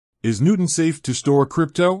Is Newton safe to store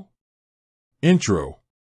crypto? Intro.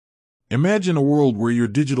 Imagine a world where your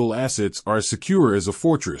digital assets are as secure as a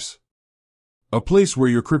fortress. A place where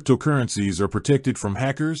your cryptocurrencies are protected from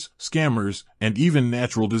hackers, scammers, and even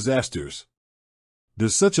natural disasters.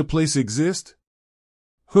 Does such a place exist?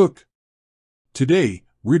 Hook. Today,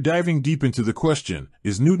 we're diving deep into the question,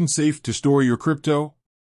 is Newton safe to store your crypto?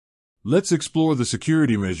 Let's explore the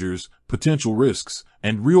security measures, potential risks,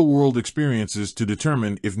 and real-world experiences to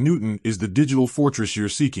determine if Newton is the digital fortress you're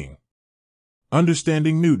seeking.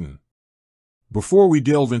 Understanding Newton. Before we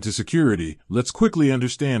delve into security, let's quickly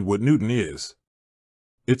understand what Newton is.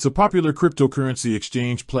 It's a popular cryptocurrency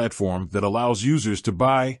exchange platform that allows users to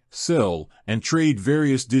buy, sell, and trade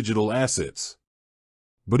various digital assets.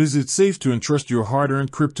 But is it safe to entrust your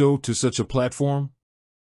hard-earned crypto to such a platform?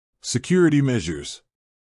 Security measures.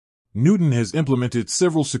 Newton has implemented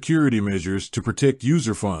several security measures to protect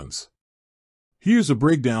user funds. Here's a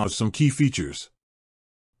breakdown of some key features.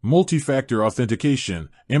 Multi-factor authentication,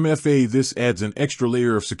 MFA. This adds an extra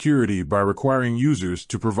layer of security by requiring users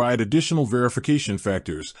to provide additional verification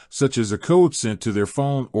factors, such as a code sent to their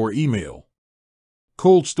phone or email.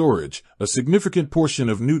 Cold storage. A significant portion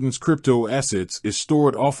of Newton's crypto assets is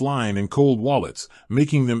stored offline in cold wallets,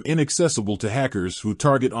 making them inaccessible to hackers who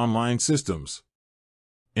target online systems.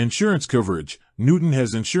 Insurance coverage. Newton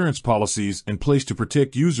has insurance policies in place to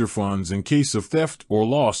protect user funds in case of theft or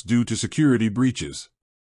loss due to security breaches.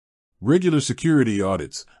 Regular security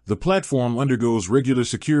audits. The platform undergoes regular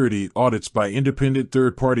security audits by independent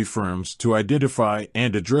third-party firms to identify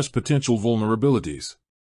and address potential vulnerabilities.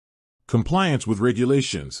 Compliance with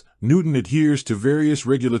regulations. Newton adheres to various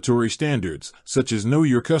regulatory standards, such as Know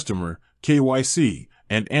Your Customer, KYC,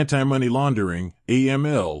 and anti-money laundering,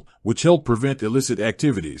 AML, which help prevent illicit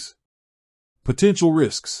activities. Potential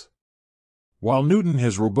risks. While Newton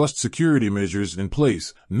has robust security measures in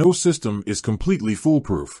place, no system is completely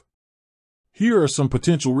foolproof. Here are some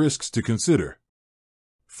potential risks to consider.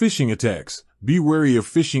 Phishing attacks. Be wary of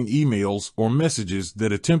phishing emails or messages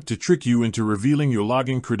that attempt to trick you into revealing your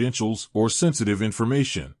login credentials or sensitive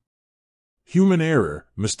information. Human error.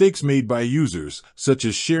 Mistakes made by users, such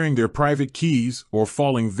as sharing their private keys or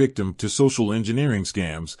falling victim to social engineering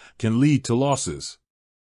scams, can lead to losses.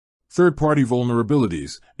 Third-party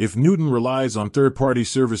vulnerabilities. If Newton relies on third-party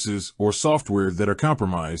services or software that are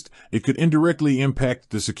compromised, it could indirectly impact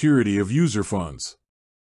the security of user funds.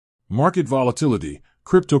 Market volatility.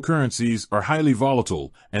 Cryptocurrencies are highly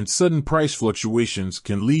volatile, and sudden price fluctuations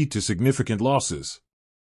can lead to significant losses.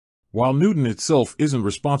 While Newton itself isn't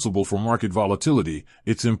responsible for market volatility,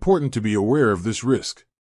 it's important to be aware of this risk.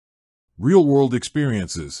 Real-world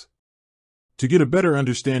experiences. To get a better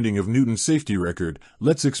understanding of Newton's safety record,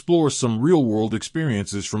 let's explore some real-world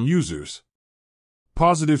experiences from users.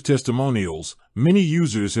 Positive testimonials. Many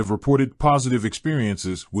users have reported positive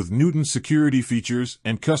experiences with Newton's security features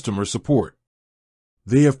and customer support.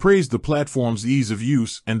 They have praised the platform's ease of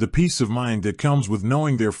use and the peace of mind that comes with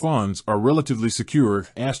knowing their funds are relatively secure.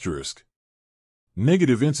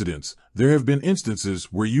 Negative incidents. There have been instances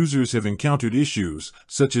where users have encountered issues,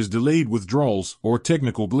 such as delayed withdrawals or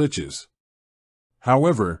technical glitches.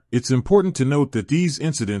 However, it's important to note that these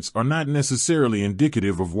incidents are not necessarily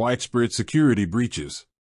indicative of widespread security breaches.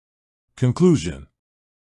 Conclusion.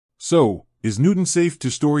 So, is Newton safe to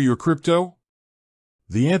store your crypto?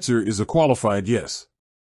 The answer is a qualified yes.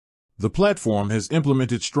 The platform has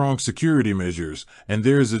implemented strong security measures, and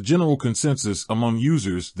there is a general consensus among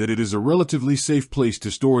users that it is a relatively safe place to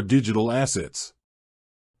store digital assets.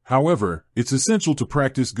 However, it's essential to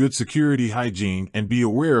practice good security hygiene and be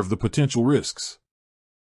aware of the potential risks.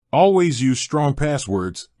 Always use strong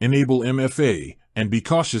passwords, enable MFA, and be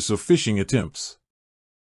cautious of phishing attempts.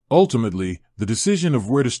 Ultimately, the decision of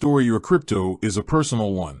where to store your crypto is a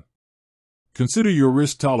personal one. Consider your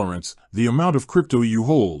risk tolerance, the amount of crypto you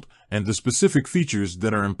hold, and the specific features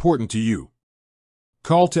that are important to you.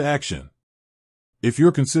 Call to action. If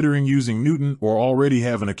you're considering using Newton or already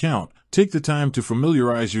have an account, take the time to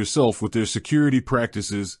familiarize yourself with their security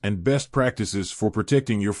practices and best practices for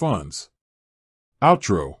protecting your funds.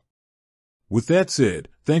 Outro. With that said,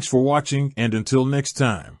 thanks for watching, and until next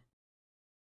time.